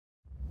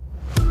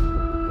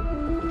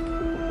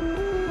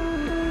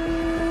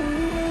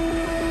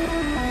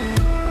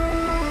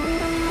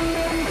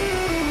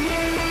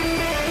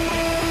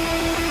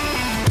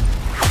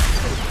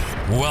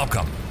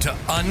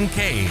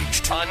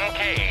Uncaged.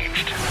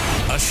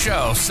 A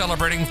show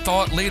celebrating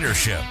thought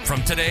leadership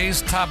from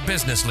today's top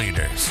business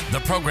leaders. The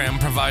program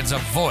provides a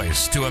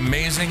voice to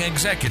amazing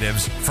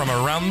executives from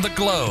around the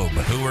globe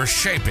who are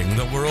shaping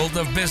the world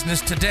of business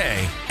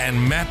today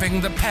and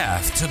mapping the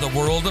path to the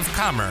world of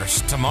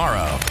commerce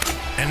tomorrow.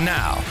 And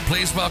now,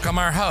 please welcome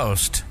our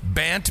host,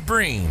 Bant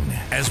Breen,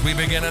 as we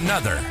begin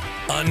another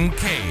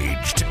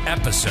Uncaged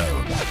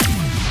episode.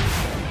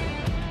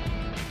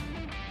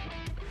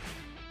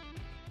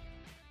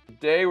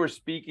 Today we're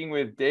speaking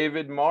with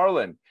David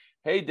Marlin.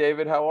 Hey,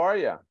 David, how are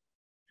you?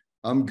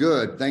 I'm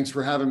good. Thanks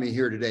for having me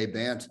here today,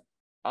 Bant.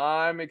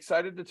 I'm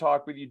excited to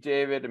talk with you,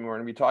 David, and we're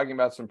going to be talking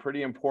about some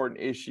pretty important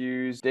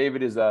issues.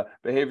 David is a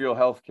behavioral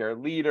healthcare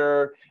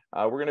leader.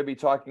 We're going to be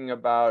talking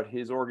about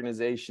his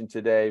organization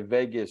today,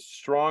 Vegas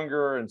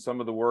Stronger, and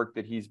some of the work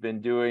that he's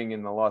been doing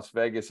in the Las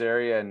Vegas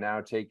area and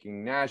now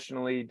taking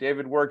nationally.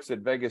 David works at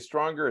Vegas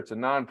Stronger. It's a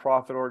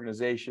nonprofit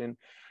organization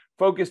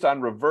focused on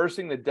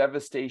reversing the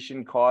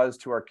devastation caused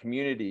to our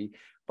community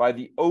by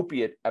the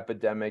opiate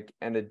epidemic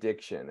and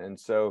addiction. And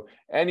so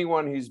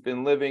anyone who's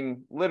been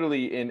living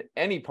literally in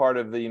any part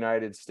of the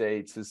United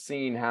States has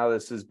seen how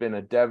this has been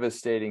a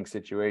devastating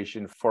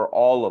situation for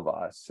all of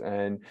us.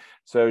 And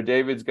so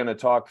David's going to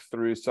talk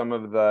through some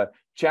of the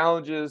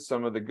challenges,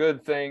 some of the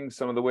good things,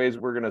 some of the ways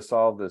we're going to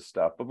solve this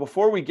stuff. But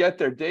before we get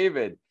there,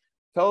 David,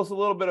 tell us a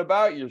little bit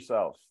about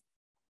yourself.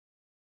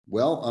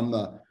 Well, I'm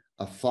a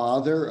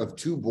father of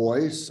two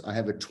boys. I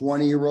have a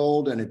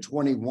 20-year-old and a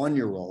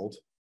 21-year-old.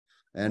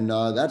 And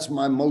that's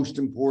my most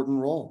important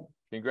role.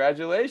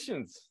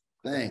 Congratulations.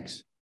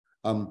 Thanks.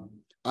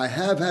 I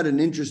have had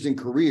an interesting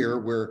career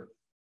where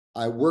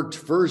I worked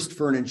first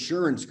for an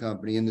insurance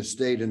company in the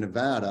state of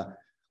Nevada,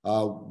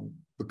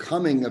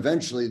 becoming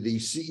eventually the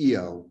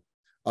CEO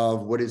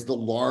of what is the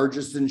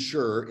largest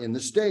insurer in the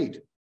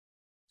state.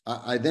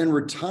 I then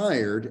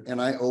retired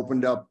and I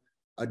opened up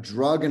a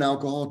drug and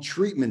alcohol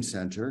treatment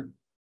center.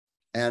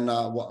 And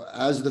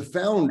as the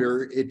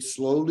founder, it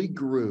slowly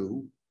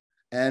grew.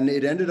 And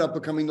it ended up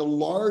becoming the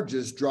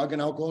largest drug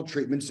and alcohol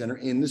treatment center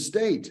in the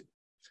state.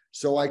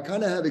 So I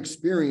kind of have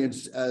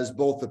experience as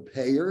both a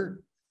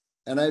payer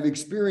and I have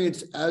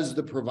experience as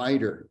the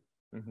provider.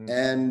 Mm-hmm.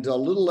 And a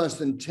little less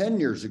than 10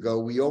 years ago,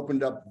 we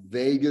opened up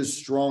Vegas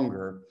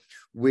Stronger,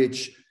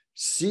 which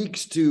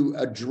seeks to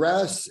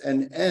address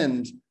and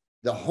end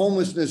the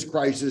homelessness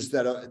crisis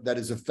that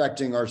is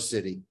affecting our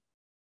city.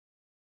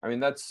 I mean,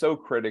 that's so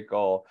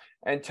critical.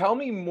 And tell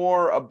me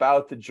more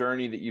about the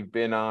journey that you've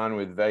been on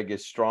with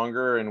Vegas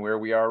Stronger and where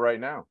we are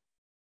right now.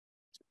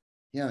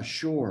 Yeah,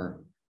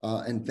 sure.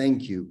 And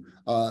thank you.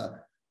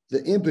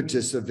 The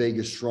impetus of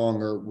Vegas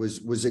Stronger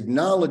was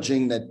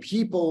acknowledging that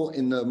people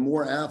in the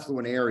more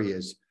affluent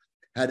areas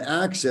had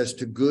access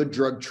to good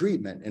drug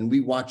treatment, and we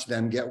watched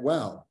them get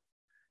well.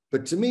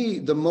 But to me,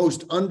 the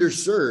most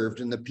underserved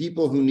and the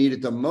people who need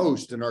it the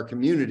most in our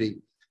community,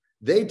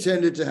 they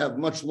tended to have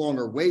much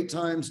longer wait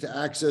times to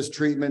access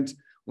treatment.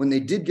 When they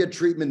did get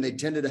treatment, they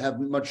tended to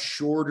have much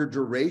shorter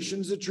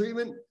durations of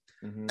treatment.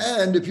 Mm-hmm.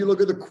 And if you look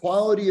at the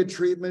quality of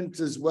treatment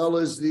as well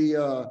as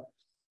the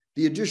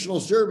additional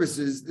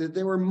services,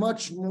 they were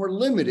much more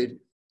limited,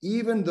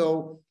 even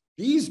though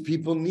these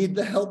people need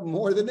the help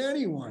more than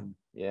anyone.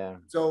 Yeah.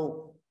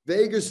 So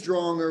Vegas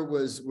Stronger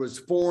was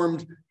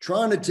formed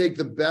trying to take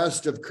the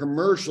best of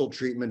commercial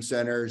treatment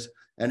centers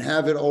and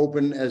have it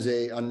open as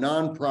a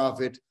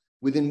nonprofit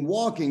within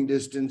walking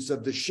distance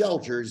of the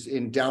shelters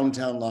in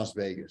downtown Las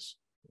Vegas.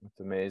 That's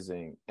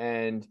amazing.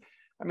 And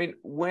I mean,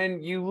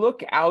 when you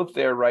look out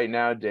there right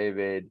now,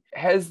 David,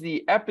 has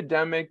the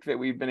epidemic that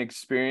we've been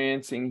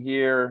experiencing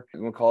here,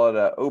 we'll call it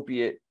an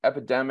opiate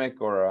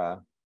epidemic or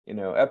a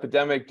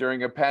epidemic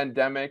during a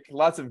pandemic,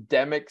 lots of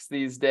demics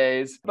these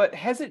days, but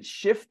has it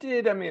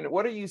shifted? I mean,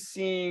 what are you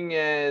seeing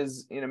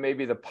as,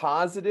 maybe the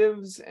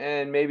positives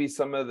and maybe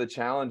some of the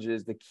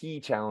challenges, the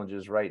key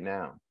challenges right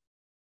now?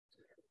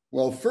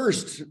 Well,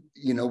 first,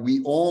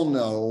 we all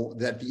know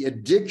that the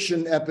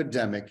addiction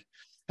epidemic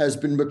has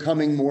been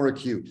becoming more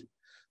acute.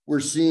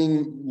 We're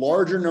seeing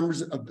larger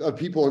numbers of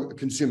people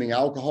consuming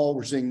alcohol.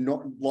 We're seeing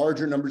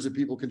larger numbers of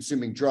people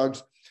consuming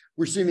drugs.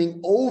 We're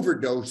seeing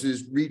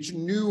overdoses reach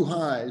new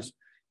highs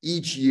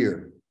each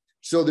year.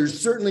 So there's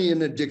certainly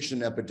an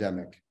addiction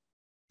epidemic.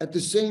 At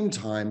the same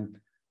time,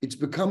 it's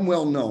become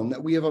well known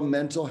that we have a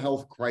mental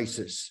health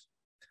crisis,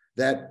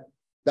 that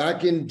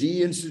back in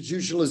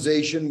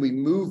deinstitutionalization, we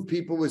moved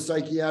people with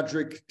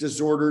psychiatric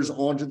disorders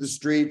onto the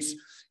streets,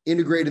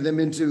 integrated them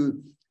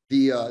into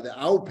the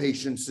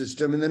outpatient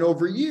system. And then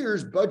over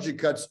years, budget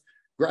cuts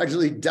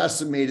gradually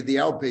decimated the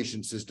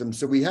outpatient system.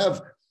 So we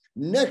have,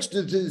 next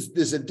to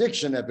this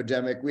addiction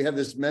epidemic, we have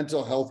this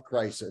mental health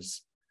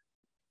crisis.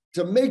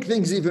 To make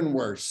things even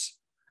worse,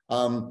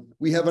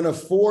 we have an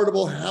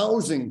affordable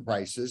housing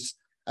crisis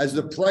as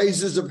the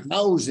prices of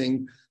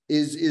housing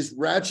is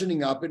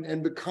ratcheting up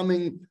and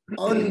becoming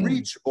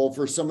unreachable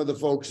for some of the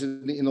folks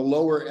in the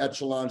lower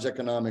echelons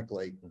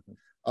economically.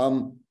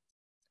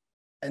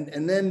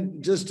 And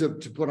then just to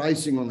put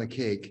icing on the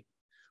cake,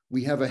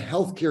 we have a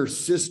healthcare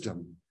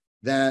system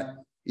that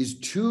is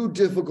too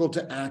difficult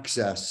to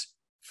access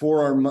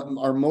for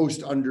our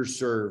most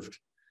underserved.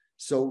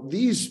 So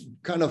these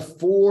kind of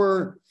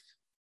four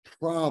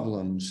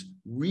problems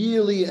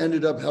really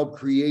ended up help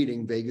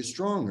creating Vegas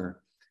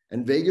Stronger.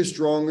 And Vegas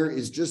Stronger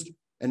is just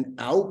an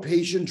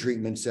outpatient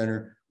treatment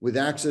center with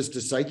access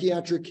to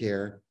psychiatric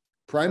care,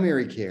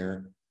 primary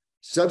care,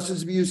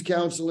 substance abuse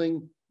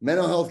counseling,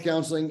 mental health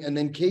counseling, and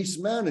then case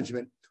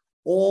management,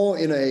 all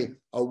in a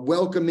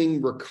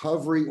welcoming,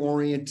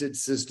 recovery-oriented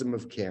system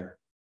of care.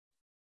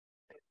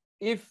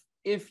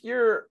 If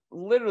you're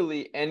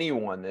literally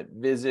anyone that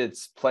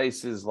visits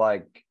places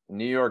like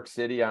New York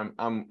City, I'm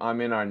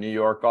in our New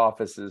York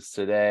offices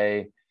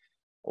today,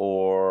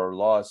 or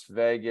Las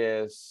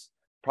Vegas.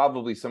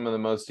 Probably some of the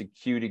most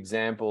acute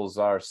examples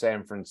are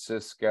San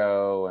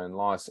Francisco and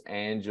Los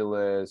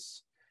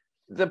Angeles.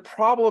 The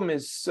problem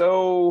is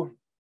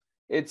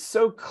it's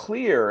so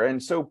clear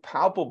and so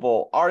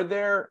palpable. Are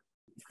there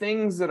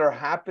things that are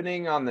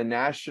happening on the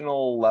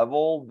national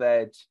level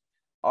that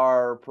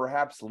are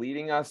perhaps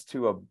leading us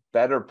to a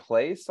better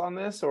place on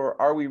this, or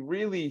are we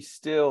really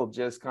still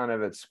just kind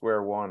of at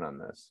square one on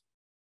this?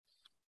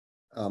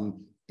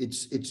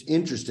 It's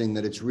interesting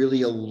that it's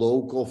really a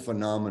local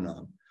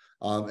phenomenon,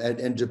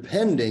 and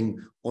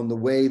depending on the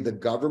way the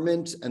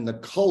government and the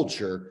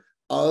culture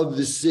of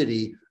the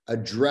city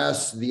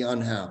address the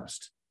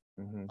unhoused.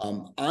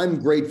 Mm-hmm. I'm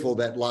grateful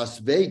that Las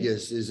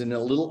Vegas is in a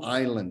little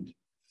island.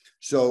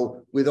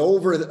 So with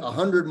over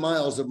 100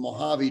 miles of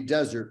Mojave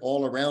Desert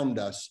all around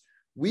us,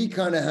 we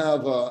kind of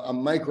have a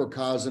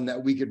microcosm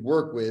that we could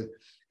work with.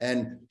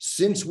 And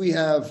since we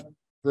have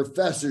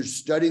professors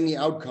studying the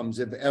outcomes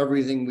of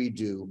everything we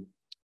do,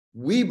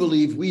 we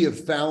believe we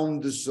have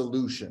found the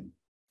solution.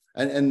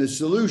 And the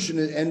solution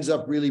ends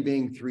up really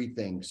being three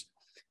things.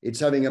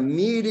 It's having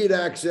immediate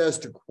access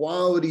to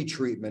quality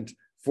treatment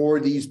for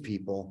these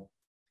people.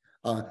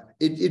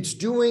 It's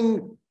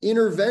doing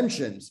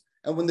interventions.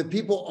 And when the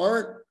people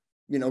aren't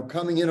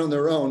coming in on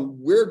their own,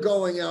 we're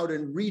going out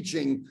and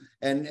reaching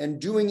and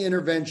doing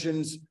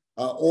interventions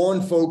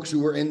on folks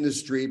who are in the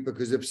street,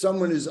 because if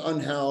someone is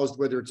unhoused,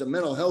 whether it's a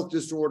mental health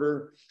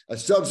disorder, a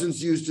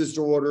substance use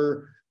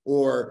disorder,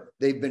 or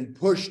they've been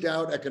pushed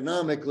out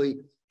economically,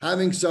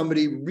 having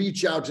somebody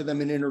reach out to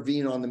them and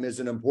intervene on them is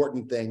an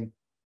important thing.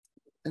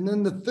 And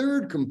then the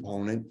third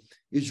component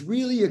is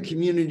really a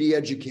community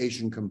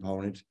education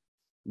component.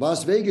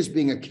 Las Vegas,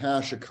 being a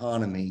cash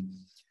economy,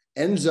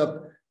 ends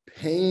up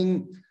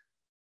paying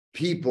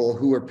people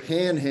who are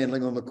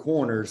panhandling on the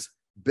corners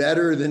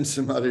better than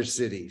some other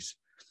cities.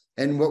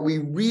 And what we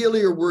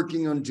really are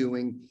working on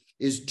doing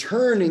is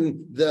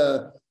turning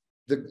the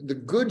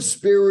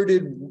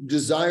good-spirited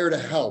desire to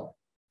help.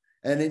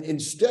 And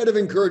instead of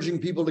encouraging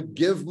people to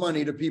give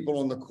money to people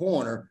on the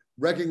corner,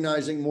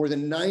 recognizing more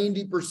than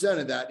 90%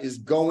 of that is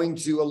going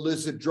to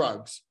illicit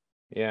drugs.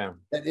 Yeah.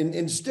 And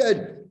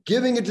instead,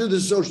 giving it to the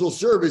social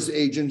service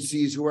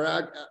agencies who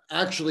are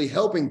actually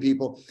helping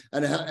people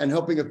and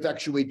helping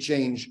effectuate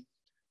change.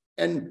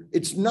 And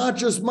it's not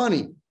just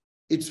money.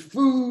 It's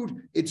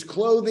food, it's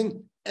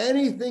clothing.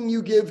 Anything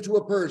you give to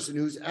a person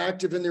who's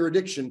active in their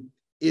addiction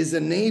is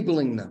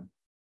enabling them.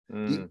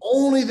 The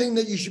only thing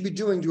that you should be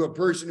doing to a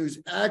person who's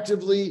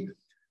actively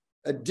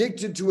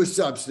addicted to a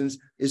substance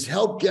is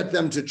help get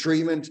them to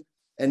treatment.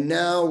 And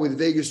now with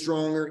Vegas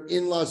Stronger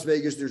in Las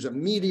Vegas, there's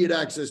immediate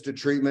access to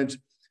treatment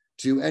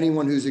to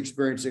anyone who's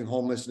experiencing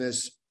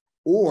homelessness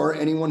or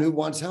anyone who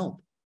wants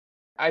help.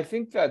 I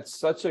think that's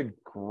such a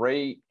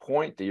great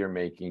point that you're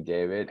making,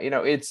 David.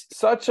 It's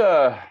such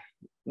a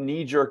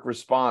knee-jerk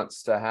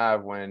response to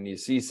have when you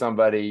see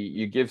somebody,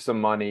 you give some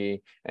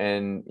money,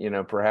 and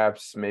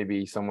perhaps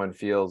maybe someone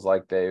feels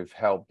like they've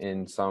helped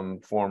in some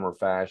form or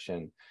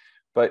fashion.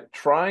 But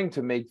trying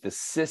to make the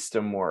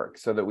system work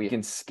so that we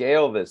can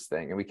scale this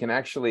thing and we can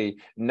actually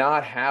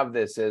not have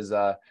this as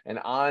an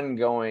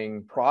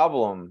ongoing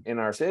problem in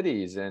our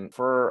cities and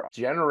for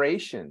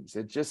generations.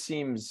 It just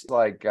seems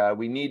like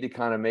we need to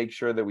kind of make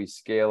sure that we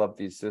scale up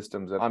these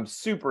systems. And I'm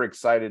super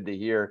excited to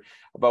hear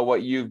about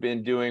what you've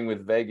been doing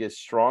with Vegas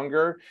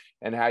Stronger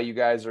and how you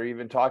guys are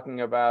even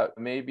talking about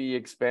maybe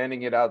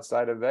expanding it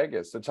outside of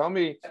Vegas. So tell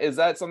me, is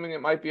that something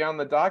that might be on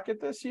the docket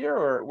this year,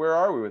 or where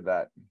are we with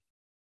that?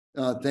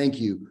 Thank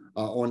you.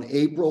 On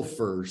April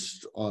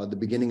 1st, the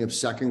beginning of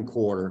second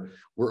quarter,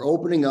 we're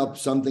opening up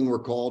something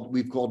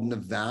we've called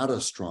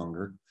Nevada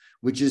Stronger,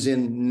 which is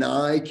in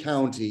Nye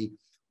County,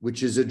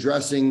 which is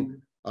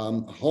addressing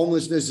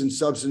homelessness and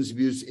substance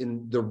abuse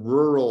in the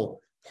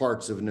rural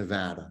parts of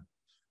Nevada,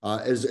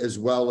 as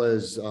well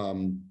as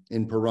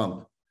in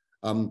Pahrump.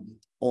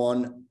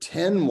 On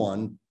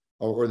 10/1,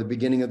 or the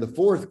beginning of the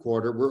fourth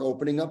quarter, we're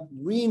opening up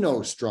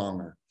Reno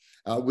Stronger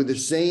with the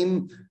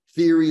same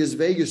theory as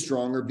Vegas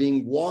Stronger,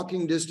 being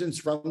walking distance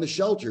from the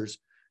shelters.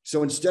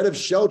 So instead of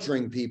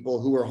sheltering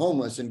people who are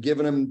homeless and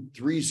giving them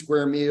 3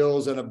 square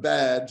meals and a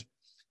bed,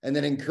 and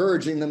then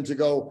encouraging them to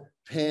go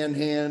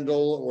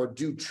panhandle or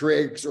do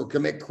tricks or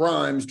commit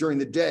crimes during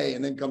the day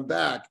and then come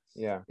back.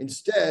 Yeah.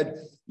 Instead,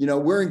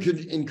 we're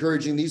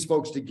encouraging these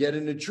folks to get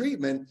into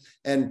treatment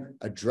and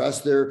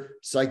address their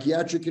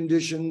psychiatric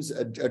conditions,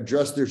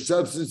 address their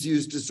substance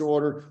use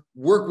disorder,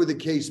 work with a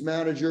case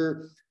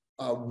manager,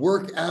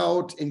 work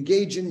out,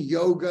 engage in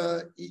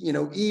yoga,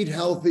 eat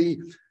healthy.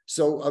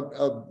 So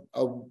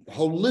a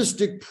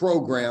holistic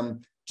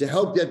program to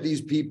help get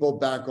these people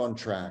back on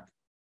track.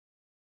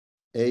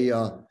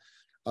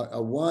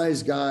 A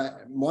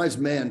wise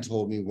man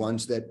told me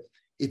once that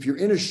if you're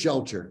in a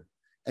shelter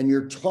and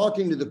you're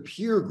talking to the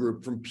peer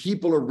group from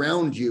people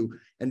around you,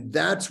 and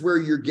that's where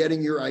you're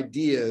getting your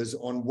ideas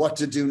on what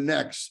to do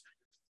next,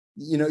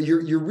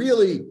 you're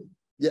really,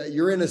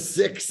 you're in a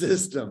sick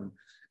system,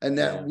 and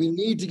that we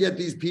need to get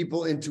these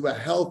people into a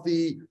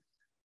healthy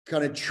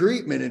kind of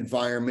treatment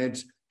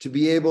environment to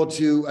be able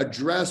to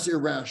address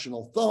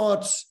irrational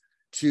thoughts,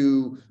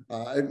 to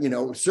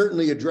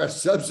certainly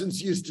address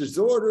substance use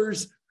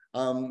disorders,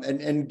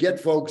 and get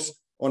folks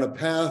on a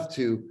path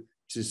to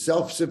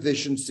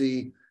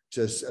self-sufficiency,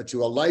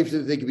 to a life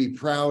that they can be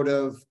proud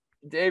of.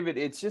 David,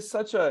 it's just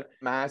such a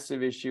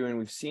massive issue, and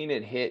we've seen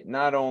it hit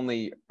not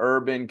only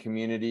urban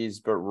communities,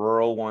 but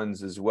rural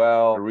ones as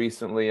well.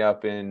 Recently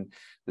up in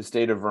the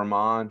state of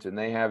Vermont, and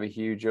they have a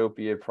huge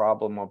opiate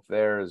problem up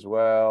there as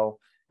well.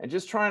 And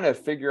just trying to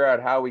figure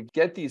out how we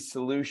get these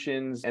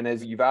solutions, and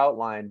as you've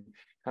outlined,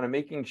 kind of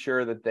making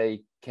sure that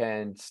they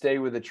can stay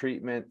with the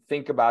treatment,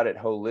 think about it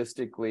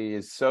holistically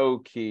is so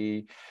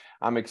key.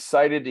 I'm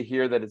excited to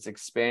hear that it's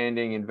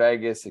expanding in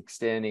Vegas,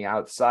 extending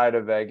outside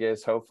of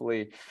Vegas.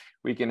 Hopefully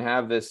we can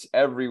have this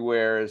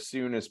everywhere as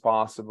soon as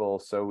possible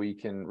so we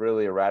can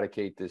really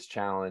eradicate this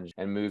challenge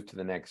and move to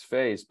the next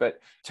phase. But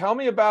tell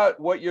me about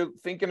what you're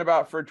thinking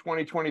about for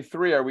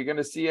 2023. Are we going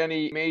to see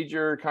any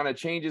major kind of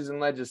changes in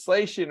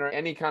legislation or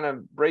any kind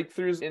of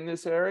breakthroughs in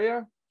this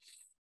area?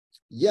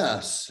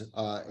 Yes.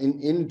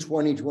 In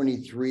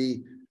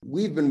 2023,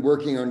 we've been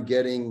working on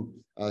getting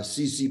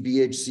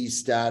CCBHC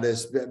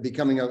status,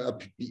 becoming a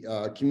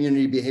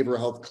community behavioral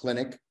health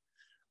clinic.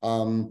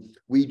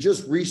 We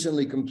just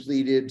recently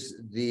completed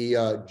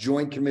the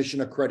Joint Commission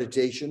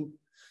accreditation.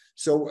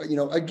 So,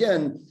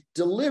 again,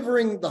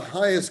 delivering the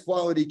highest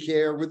quality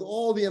care with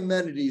all the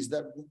amenities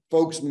that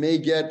folks may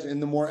get in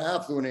the more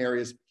affluent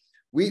areas,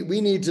 we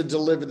need to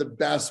deliver the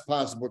best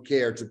possible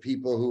care to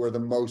people who are the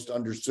most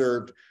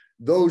underserved.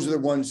 Those are the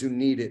ones who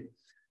need it,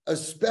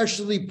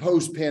 especially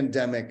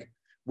post-pandemic,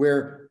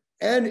 where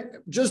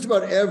just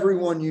about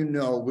everyone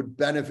would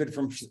benefit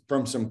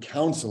from some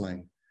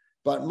counseling.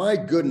 But my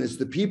goodness,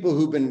 the people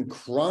who've been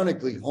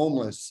chronically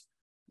homeless,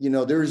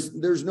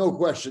 there's no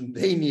question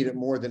they need it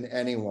more than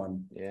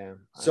anyone. Yeah.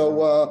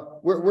 So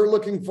we're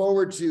looking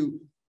forward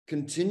to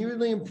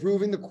continually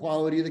improving the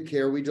quality of the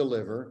care we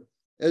deliver,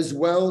 as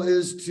well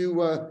as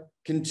to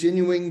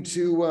continuing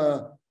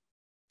to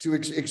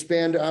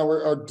expand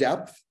our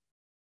depth.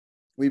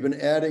 We've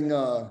been adding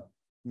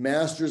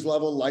master's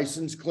level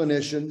licensed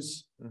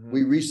clinicians. Mm-hmm.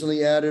 We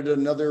recently added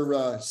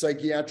another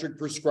psychiatric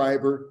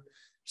prescriber.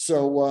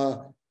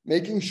 So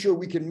making sure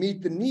we can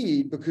meet the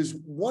need, because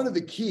one of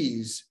the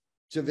keys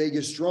to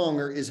Vegas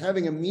Stronger is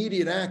having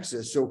immediate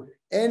access. So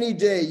any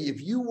day,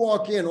 if you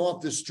walk in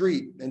off the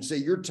street and say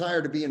you're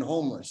tired of being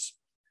homeless,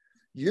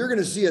 you're going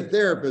to see a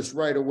therapist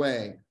right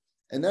away.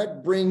 And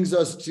that brings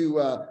us to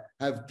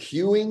have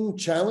queuing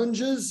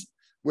challenges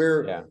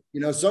where,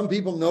 some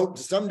people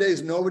some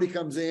days nobody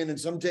comes in and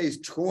some days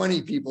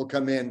 20 people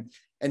come in,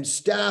 and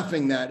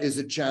staffing that is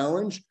a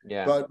challenge.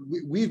 Yeah. But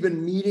we've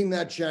been meeting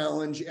that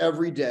challenge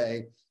every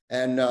day.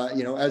 And,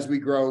 as we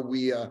grow,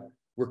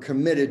 we're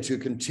committed to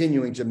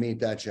continuing to meet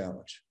that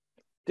challenge.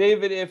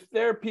 David, if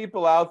there are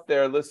people out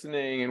there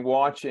listening and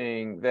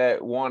watching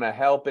that want to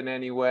help in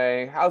any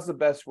way, how's the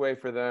best way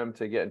for them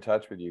to get in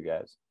touch with you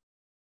guys?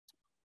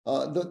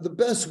 The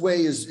best way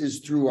is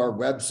through our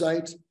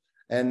website.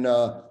 And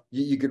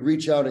you could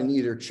reach out in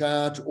either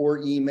chat or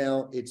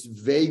email. It's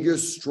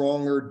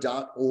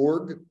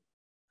vegasstronger.org.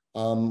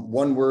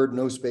 One word,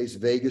 no space,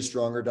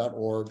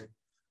 vegasstronger.org.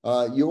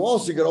 You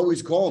also could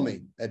always call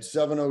me at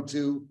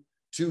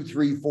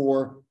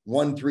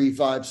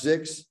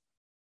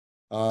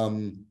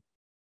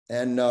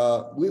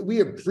 702-234-1356. We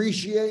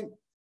appreciate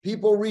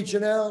people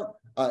reaching out.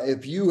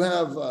 If you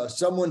have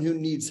someone who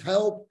needs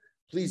help,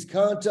 please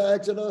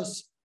contact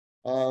us.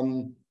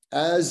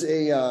 As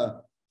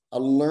a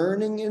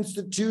learning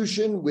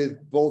institution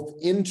with both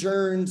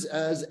interns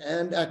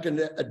and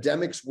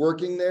academics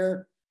working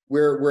there,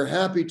 we're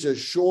happy to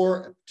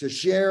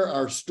share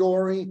our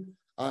story,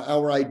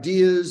 our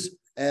ideas,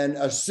 and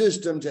a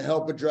system to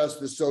help address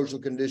the social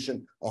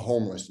condition of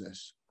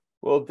homelessness.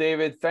 Well,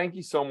 David, thank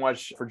you so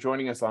much for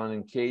joining us on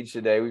Engage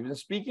today. We've been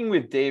speaking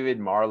with David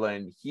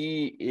Marland.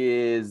 He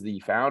is the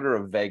founder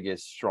of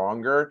Vegas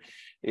Stronger.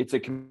 It's a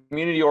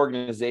community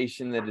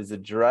organization that is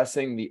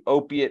addressing the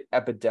opiate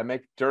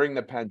epidemic during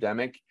the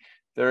pandemic.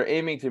 They're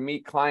aiming to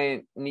meet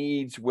client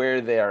needs where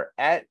they are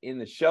at, in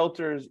the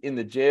shelters, in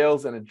the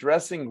jails, and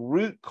addressing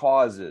root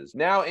causes.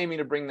 Now aiming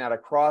to bring that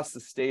across the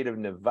state of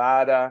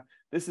Nevada.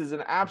 This is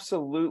an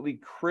absolutely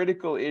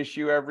critical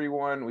issue,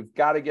 everyone. We've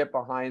got to get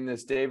behind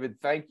this. David,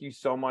 thank you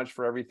so much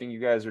for everything you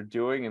guys are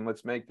doing, and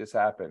let's make this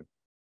happen.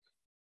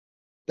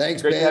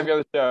 Thanks, Great Ben. to have you on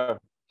the show.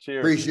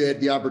 Cheers.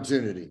 Appreciate the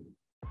opportunity.